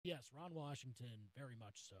Yes, Ron Washington, very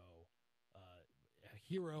much so. A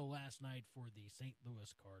hero last night for the St.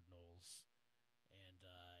 Louis Cardinals. And,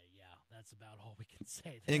 yeah, that's about all we can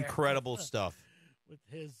say there. Incredible stuff. With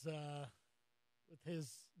his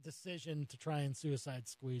decision to try and suicide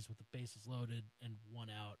squeeze with the bases loaded and one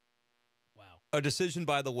out. Wow. A decision,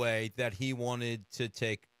 by the way, that he wanted to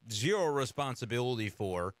take zero responsibility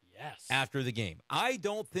for after the game. I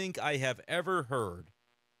don't think I have ever heard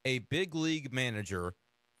a big league manager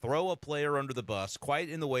throw a player under the bus quite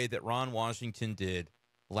in the way that Ron Washington did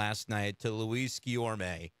last night to Luis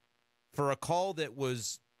Guillorme for a call that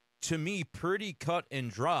was, to me, pretty cut and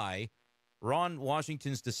dry. Ron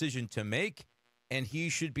Washington's decision to make, and he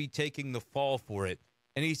should be taking the fall for it.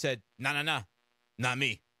 And he said, no, not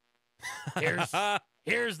me.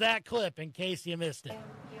 Here's that clip in case you missed it.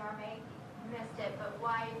 Guillorme missed it, but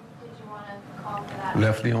why did you want to call for that?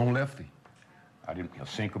 Lefty on lefty. I didn't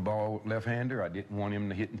sink a ball left-hander. I didn't want him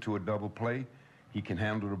to hit into a double play. He can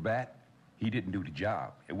handle the bat. He didn't do the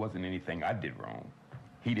job. It wasn't anything I did wrong.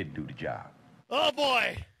 He didn't do the job. Oh,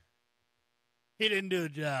 boy. He didn't do the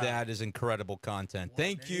job. That is incredible content.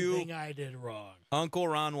 Thank you. Anything I did wrong. Uncle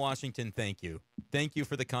Ron Washington, thank you. Thank you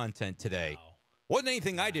for the content today. Wow. Wasn't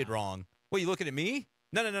anything I did wrong. What, you looking at me?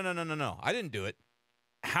 No. I didn't do it.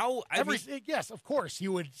 How? Yes, of course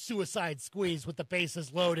you would suicide squeeze with the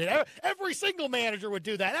bases loaded. Every single manager would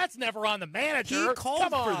do that. That's never on the manager. He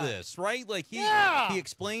called for this, right? Like he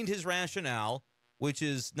explained his rationale, which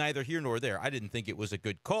is neither here nor there. I didn't think it was a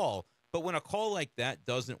good call, but when a call like that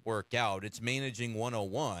doesn't work out, it's managing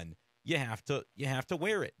 101. You have to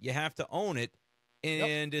wear it. You have to own it,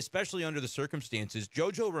 and especially under the circumstances.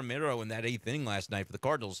 Jojo Romero in that eighth inning last night for the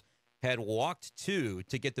Cardinals had walked two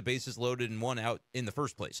to get the bases loaded and one out in the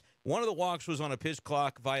first place. One of the walks was on a pitch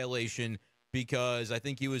clock violation because I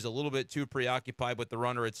think he was a little bit too preoccupied with the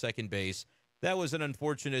runner at second base. That was an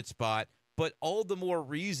unfortunate spot, but all the more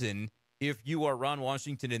reason, if you are Ron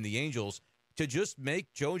Washington and the Angels, to just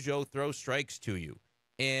make JoJo throw strikes to you.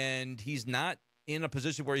 And he's not in a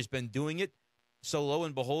position where he's been doing it. So lo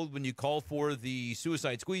and behold, when you call for the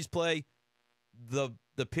suicide squeeze play, the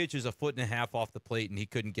pitch is a foot and a half off the plate, and he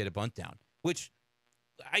couldn't get a bunt down, which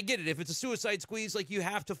I get it. If it's a suicide squeeze, like, you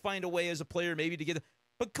have to find a way as a player maybe to get it.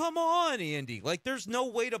 But come on, Andy. Like, there's no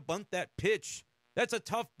way to bunt that pitch. That's a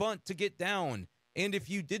tough bunt to get down. And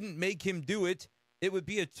if you didn't make him do it, it would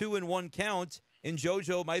be a 2-1 count, and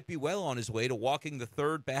JoJo might be well on his way to walking the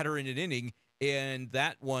third batter in an inning, and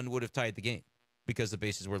that one would have tied the game because the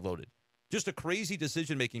bases were loaded. Just a crazy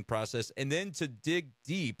decision-making process, and then to dig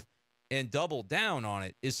deep and double down on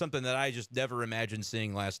it is something that I just never imagined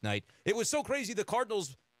seeing last night. It was so crazy the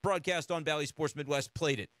Cardinals broadcast on Bally Sports Midwest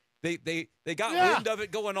played it. They got wind of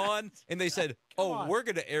it going on, and they said, we're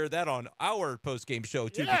going to air that on our post-game show,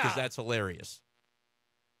 too, because that's hilarious.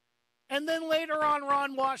 And then later on,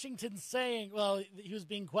 Ron Washington saying, well, he was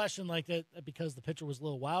being questioned like that because the pitcher was a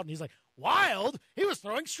little wild, and he's like, wild? He was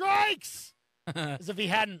throwing strikes! As if he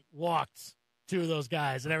hadn't walked two of those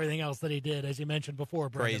guys and everything else that he did, as you mentioned before,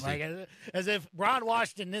 Brenden. Like, as if Ron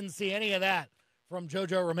Washington didn't see any of that from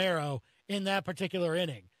JoJo Romero in that particular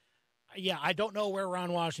inning. Yeah, I don't know where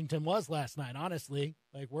Ron Washington was last night, honestly.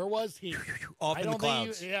 Like, where was he? Off in the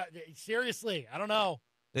clouds. Seriously, I don't know.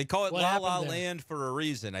 They call it La La Land for a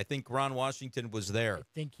reason. I think Ron Washington was there. I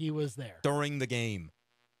think he was there. During the game.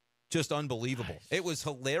 Just unbelievable. Nice. It was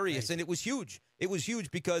hilarious, and it was huge. It was huge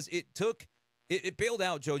because it bailed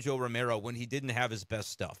out JoJo Romero when he didn't have his best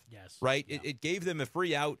stuff. Yes. Right? Yeah. It gave them a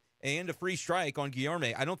free out and a free strike on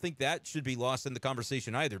Guillorme. I don't think that should be lost in the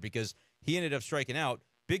conversation either because he ended up striking out.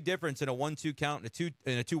 Big difference in a 1-2 count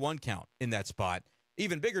and a 2-1 count in that spot.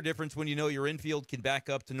 Even bigger difference when you know your infield can back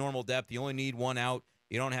up to normal depth. You only need one out.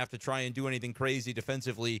 You don't have to try and do anything crazy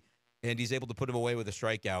defensively, and he's able to put him away with a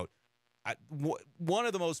strikeout. One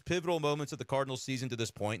of the most pivotal moments of the Cardinals season to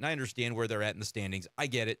this point, and I understand where they're at in the standings. I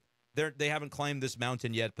get it. They haven't climbed this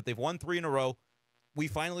mountain yet, but they've won 3 in a row. We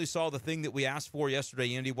finally saw the thing that we asked for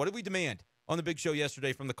yesterday, Andy. What did we demand on the big show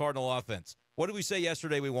yesterday from the Cardinal offense? What did we say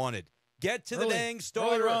yesterday we wanted? Get to the dang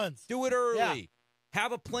starter. Runs. Do it early. Yeah.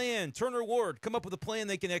 Have a plan. Turner Ward, come up with a plan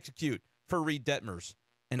they can execute for Reed Detmers.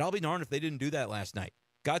 And I'll be darned if they didn't do that last night.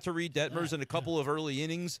 Got to Reed Detmers in a couple of early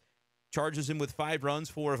innings. Charges him with 5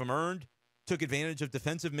 runs, 4 of them earned. Took advantage of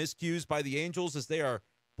defensive miscues by the Angels as they are,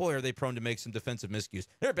 boy, are they prone to make some defensive miscues.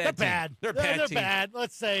 They're a bad team. They're bad.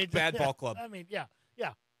 Let's say. Bad ball club. I mean, yeah.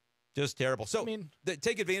 Just terrible. So,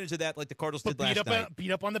 take advantage of that like the Cardinals did last night. Beat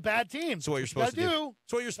up on the bad team. That's what you're supposed to do.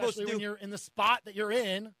 That's what you're supposed to do. When you're in the spot that you're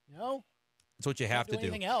in, That's what you have to do.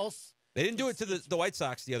 Anything else. They didn't do it to the White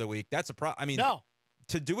Sox the other week. That's a problem. I mean, no.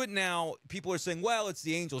 To do it now, people are saying, well, it's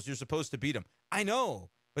the Angels. You're supposed to beat them. I know.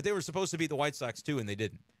 but they were supposed to beat the White Sox too, and they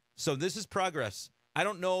didn't. So this is progress. I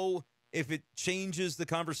don't know if it changes the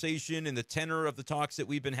conversation and the tenor of the talks that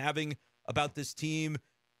we've been having about this team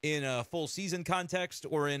in a full season context,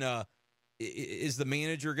 or in a is the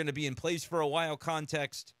manager going to be in place for a while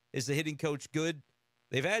context? Is the hitting coach good?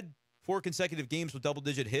 They've had 4 consecutive games with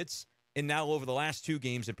double-digit hits, and now over the last 2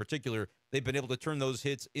 games in particular, they've been able to turn those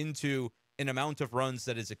hits into an amount of runs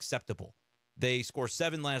that is acceptable. They score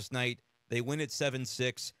 7 last night. They win at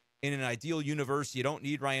 7-6. In an ideal universe, you don't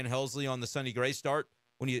need Ryan Helsley on the Sonny Gray start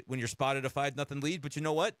when you're spotted a 5-0 lead. But you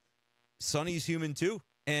know what? Sonny's human too,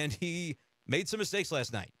 and he made some mistakes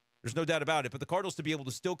last night. There's no doubt about it. But the Cardinals to be able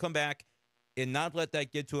to still come back and not let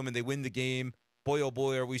that get to him, and they win the game. Boy, oh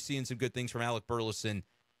boy, are we seeing some good things from Alec Burleson.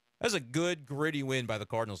 That was a good, gritty win by the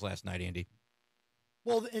Cardinals last night, Andy.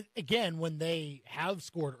 Well, again, when they have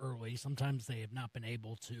scored early, sometimes they have not been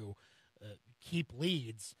able to keep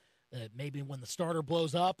leads. Maybe when the starter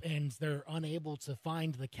blows up and they're unable to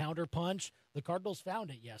find the counter punch, the Cardinals found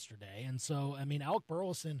it yesterday. And so, I mean, Alec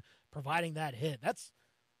Burleson providing that hit, it's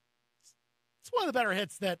one of the better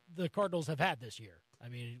hits that the Cardinals have had this year. I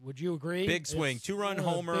mean, would you agree? Big swing, 2-run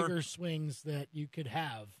homer. Bigger swings that you could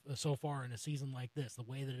have so far in a season like this, the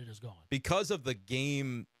way that it has gone. Because of the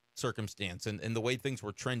game circumstance and the way things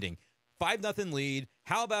were trending. 5-0 lead.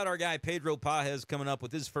 How about our guy Pedro Pajes coming up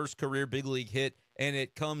with his first career big league hit, and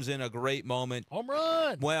it comes in a great moment. Home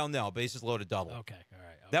run! Well, no, bases loaded double. Okay, all right.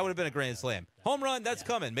 Okay. That would have been a grand slam. Home run, that's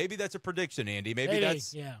coming. Maybe that's a prediction, Andy. Maybe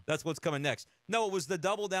that's what's coming next. No, it was the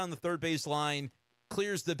double down the third base line,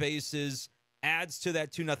 clears the bases, adds to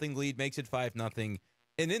that 2-0 lead, makes it 5-0.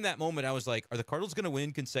 And in that moment, I was like, are the Cardinals going to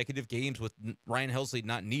win consecutive games with Ryan Helsley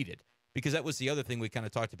not needed? Because that was the other thing we kind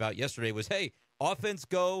of talked about yesterday was, hey, offense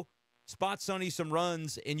go, spot Sonny some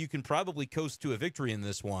runs, and you can probably coast to a victory in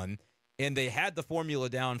this one. And they had the formula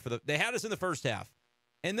down they had us in the first half.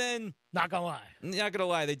 And then, not gonna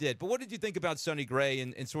lie, they did. But what did you think about Sonny Gray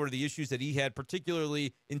and sort of the issues that he had,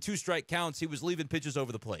 particularly in 2-strike counts? He was leaving pitches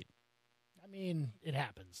over the plate. I mean, it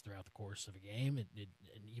happens throughout the course of a game, and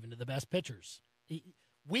even to the best pitchers.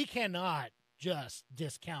 We cannot just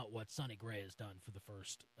discount what Sonny Gray has done for the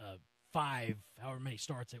first 5, however many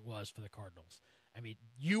starts it was for the Cardinals. I mean,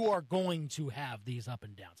 you are going to have these up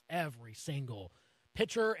and downs. Every single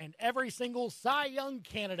pitcher and every single Cy Young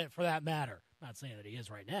candidate, for that matter. I'm not saying that he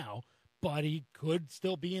is right now, but he could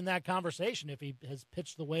still be in that conversation if he has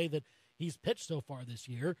pitched the way that he's pitched so far this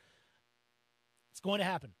year. It's going to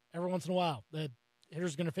happen every once in a while. The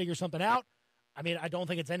hitter's going to figure something out. I mean, I don't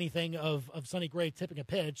think it's anything of Sonny Gray tipping a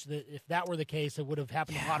pitch. That if that were the case, it would have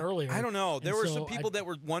happened a lot earlier. I don't know. There were some people that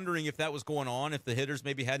were wondering if that was going on, if the hitters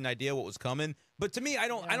maybe had an idea what was coming. But to me, I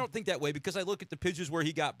don't think that way, because I look at the pitches where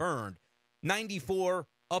he got burned. 94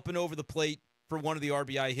 up and over the plate for one of the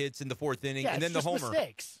RBI hits in the 4th inning, and then the homer.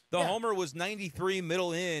 Mistakes. The homer was 93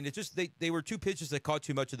 middle in. It just they were 2 pitches that caught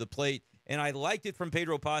too much of the plate, and I liked it from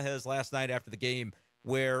Pedro Pajes last night after the game,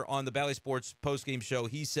 where on the Bally Sports postgame show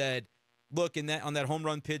he said, "Look, on that home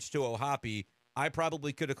run pitch to O'Hoppe, I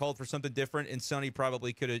probably could have called for something different, and Sonny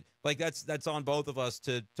probably could have. Like that's on both of us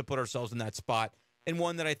to put ourselves in that spot, and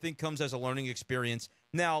one that I think comes as a learning experience.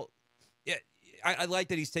 Now, I like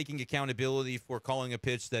that he's taking accountability for calling a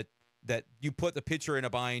pitch that you put the pitcher in a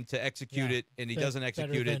bind to execute it, and he doesn't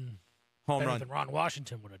execute it. Home run than Ron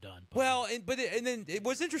Washington would have done. But. Well, and then it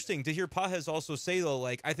was interesting to hear Pajes also say, though,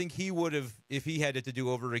 like, I think he would have, if he had it to do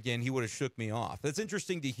over again, he would have shook me off. That's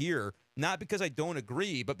interesting to hear, not because I don't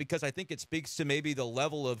agree, but because I think it speaks to maybe the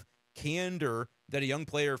level of candor that a young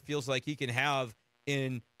player feels like he can have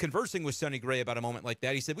in conversing with Sonny Gray about a moment like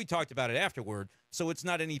that. He said, we talked about it afterward, so it's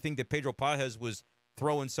not anything that Pedro Pajes was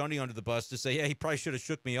throwing Sonny under the bus to say, yeah, he probably should have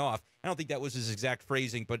shook me off. I don't think that was his exact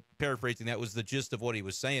phrasing, but paraphrasing, that was the gist of what he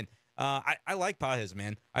was saying. I like Pajes,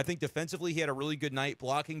 man. I think defensively he had a really good night,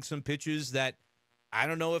 blocking some pitches that I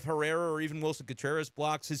don't know if Herrera or even Wilson Contreras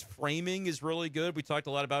blocks. His framing is really good. We talked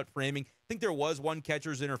a lot about framing. I think there was one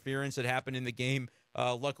catcher's interference that happened in the game.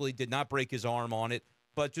 Luckily did not break his arm on it.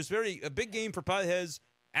 But just a big game for Pajes.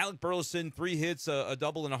 Alec Burleson, 3 hits, a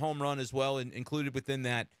double and a home run as well, and included within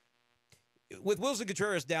that. With Wilson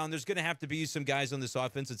Contreras down, there's going to have to be some guys on this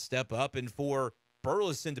offense that step up, and for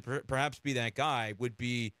Burleson to perhaps be that guy would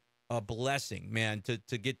be a blessing, man,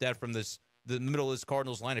 to get that from the middle of this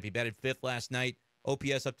Cardinals lineup. He batted 5th last night,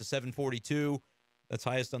 OPS up to 742. That's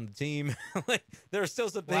highest on the team. There are still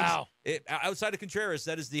some things. Wow. Outside of Contreras,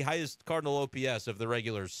 that is the highest Cardinal OPS of the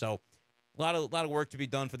regulars. So a lot of work to be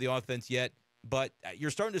done for the offense yet, but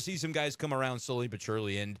you're starting to see some guys come around slowly but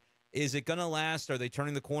surely, and is it going to last? Are they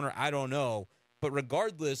turning the corner? I don't know. But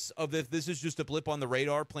regardless of if this is just a blip on the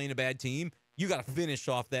radar playing a bad team, you got to finish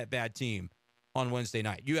off that bad team. on Wednesday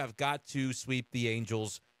night. You have got to sweep the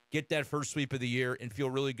Angels, get that first sweep of the year, and feel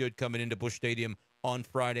really good coming into Busch Stadium on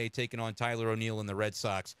Friday, taking on Tyler O'Neill and the Red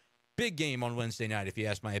Sox. Big game on Wednesday night, if you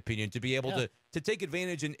ask my opinion, to be able to take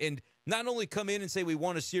advantage and not only come in and say we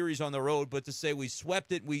won a series on the road, but to say we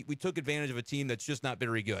swept it, we took advantage of a team that's just not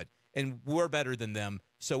very good. And we're better than them,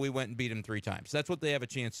 so we went and beat them 3 times. That's what they have a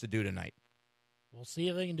chance to do tonight. We'll see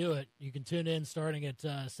if they can do it. You can tune in starting at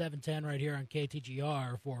 7:10 right here on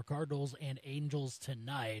KTGR for Cardinals and Angels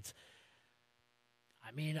tonight.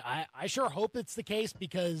 I mean, I sure hope it's the case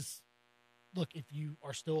because, look, if you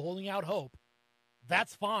are still holding out hope,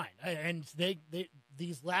 that's fine. And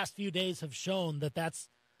these last few days have shown that that's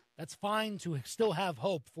fine to still have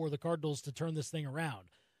hope for the Cardinals to turn this thing around.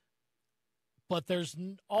 But there's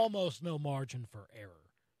almost no margin for error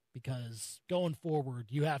because going forward,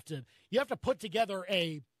 you have to put together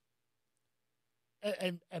a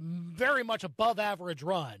very much above average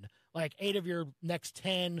run, like 8 of your next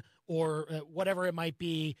 10 or whatever it might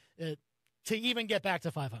be, to even get back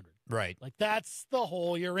to 500. Right. Like that's the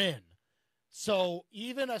hole you're in. So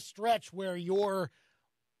even a stretch where you're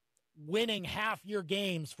winning half your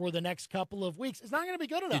games for the next couple of weeks is not going to be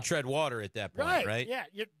good enough. You tread water at that point, right? Yeah.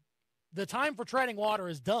 The time for treading water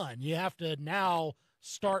is done. You have to now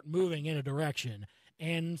start moving in a direction.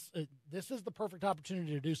 And this is the perfect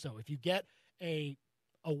opportunity to do so. If you get a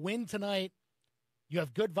win tonight, you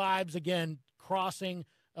have good vibes again, crossing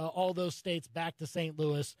all those states back to St.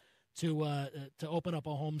 Louis to open up a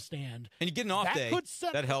homestand. And you get an off day.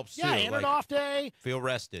 That helps too. Yeah, and an off day. Feel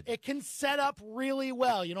rested. It can set up really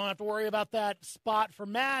well. You don't have to worry about that spot for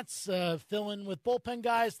Mats, filling with bullpen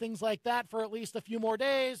guys, things like that for at least a few more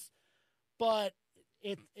days. But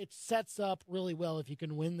it sets up really well if you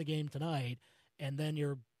can win the game tonight, and then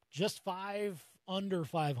you're just 5 under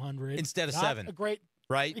 500 instead of Not 7. A great.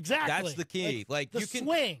 Right? Exactly. That's the key. Like the you can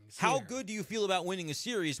swings. How here. good do you feel about winning a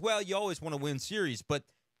series? Well, you always want to win series, but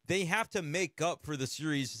they have to make up for the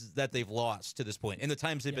series that they've lost to this point and the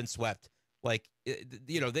times they've been swept. Like,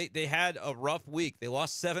 they had a rough week. They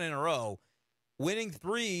lost 7 in a row. Winning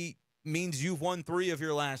 3 means you've won 3 of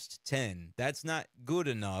your last 10. That's not good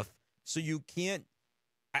enough. So you can't.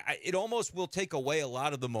 It almost will take away a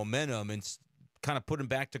lot of the momentum and kind of put them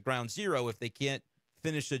back to ground zero if they can't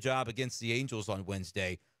finish the job against the Angels on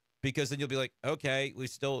Wednesday, because then you'll be like, okay, we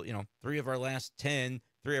still, 3 of our last 10,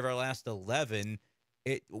 3 of our last 11.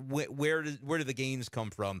 Where do the gains come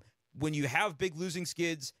from? When you have big losing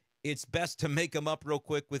skids, it's best to make them up real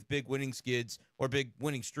quick with big winning skids or big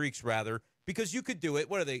winning streaks rather, because you could do it.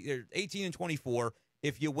 What are they? They're 18 and 24.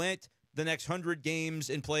 If you went the next 100 games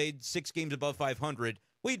and played 6 games above 500,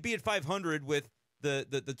 we'd be at 500 with the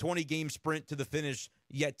 20-game sprint to the finish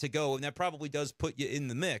yet to go, and that probably does put you in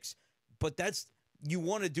the mix. But you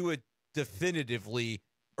want to do it definitively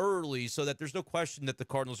early so that there's no question that the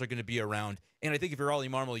Cardinals are going to be around. And I think if you're Ollie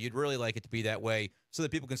Marmol, you'd really like it to be that way so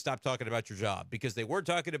that people can stop talking about your job, because they were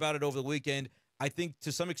talking about it over the weekend. I think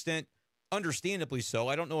to some extent, understandably so.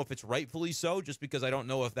 I don't know if it's rightfully so, just because I don't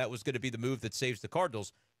know if that was going to be the move that saves the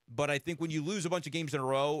Cardinals. But I think when you lose a bunch of games in a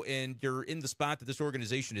row and you're in the spot that this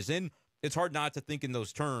organization is in, it's hard not to think in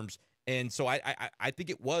those terms. And so I think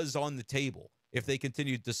it was on the table if they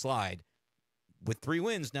continued to slide. With 3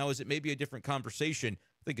 wins, now is it maybe a different conversation?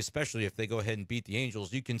 I think especially if they go ahead and beat the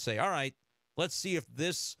Angels, you can say, all right, let's see if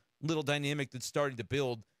this little dynamic that's starting to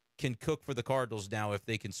build can cook for the Cardinals now if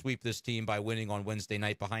they can sweep this team by winning on Wednesday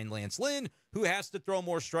night behind Lance Lynn, who has to throw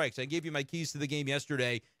more strikes. I gave you my keys to the game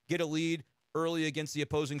yesterday. Get a lead early against the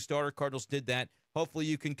opposing starter. Cardinals did that. Hopefully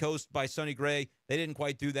you can coast by Sonny Gray. They didn't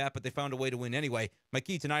quite do that, but they found a way to win anyway. My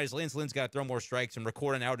key tonight is Lance Lynn's got to throw more strikes and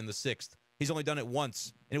record an out in the 6th. He's only done it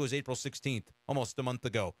once, and it was April 16th, almost a month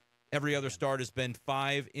ago. Every other start has been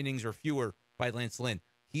 5 innings or fewer by Lance Lynn.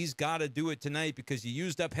 He's got to do it tonight because you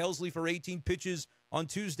used up Helsley for 18 pitches on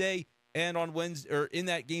Tuesday, and on Wednesday, or in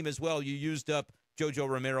that game as well, you used up JoJo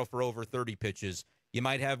Romero for over 30 pitches. You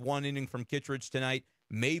might have 1 inning from Kittredge tonight.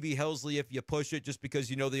 Maybe Helsley if you push it, just because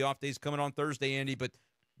the off day's coming on Thursday, Andy. But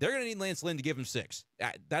they're going to need Lance Lynn to give him 6.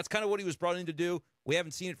 That's kind of what he was brought in to do. We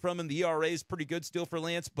haven't seen it from him. The ERA is pretty good still for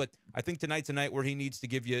Lance, but I think tonight's a night where he needs to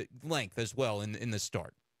give you length as well in the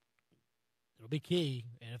start. It'll be key,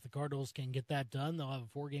 and if the Cardinals can get that done, they'll have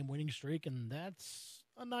a 4-game winning streak, and that's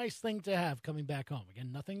a nice thing to have coming back home.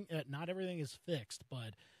 Again, not everything is fixed,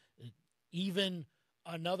 but even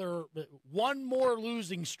another 1 more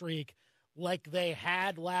losing streak like they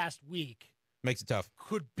had last week makes it tough.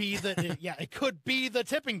 Could be it could be the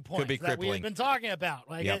tipping point could be that we have been talking about.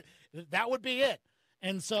 That would be it.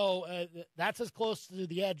 And so that's as close to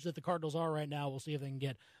the edge that the Cardinals are right now. We'll see if they can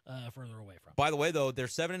get further away from it. By the way, though, they're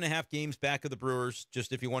 7.5 games back of the Brewers,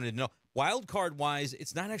 just if you wanted to know. Wild card-wise,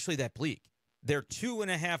 it's not actually that bleak. They're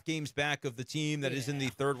 2.5 games back of the team that is in the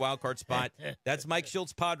third wild card spot. That's Mike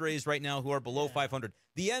Schultz Padres right now, who are below 500.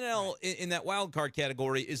 The NL in that wild card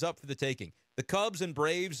category is up for the taking. The Cubs and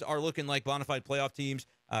Braves are looking like bona fide playoff teams.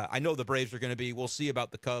 I know the Braves are going to be. We'll see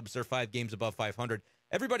about the Cubs. They're 5 games above 500.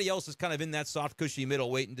 Everybody else is kind of in that soft, cushy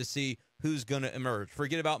middle, waiting to see who's going to emerge.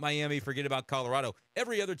 Forget about Miami. Forget about Colorado.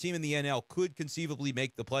 Every other team in the NL could conceivably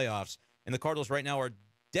make the playoffs. And the Cardinals right now are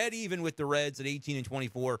dead even with the Reds at 18 and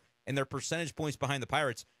 24. And their percentage points behind the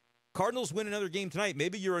Pirates. Cardinals win another game tonight.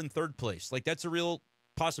 Maybe you're in third place. Like, that's a real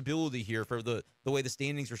possibility here for the way the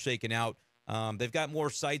standings are shaking out. They've got more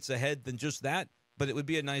sights ahead than just that, but it would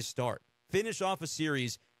be a nice start. Finish off a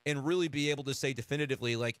series and really be able to say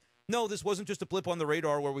definitively, like, no, this wasn't just a blip on the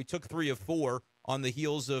radar where we took 3 of 4 on the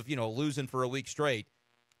heels of, losing for a week straight.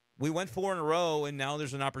 We went 4 in a row, and now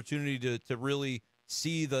there's an opportunity to really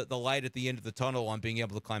see the light at the end of the tunnel on being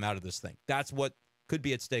able to climb out of this thing. That's what could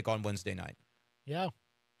be at stake on Wednesday night. Yeah.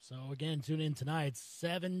 So, again, tune in tonight,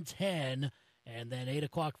 7:10, and then 8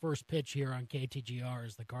 o'clock first pitch here on KTGR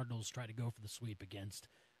as the Cardinals try to go for the sweep against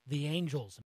the Angels.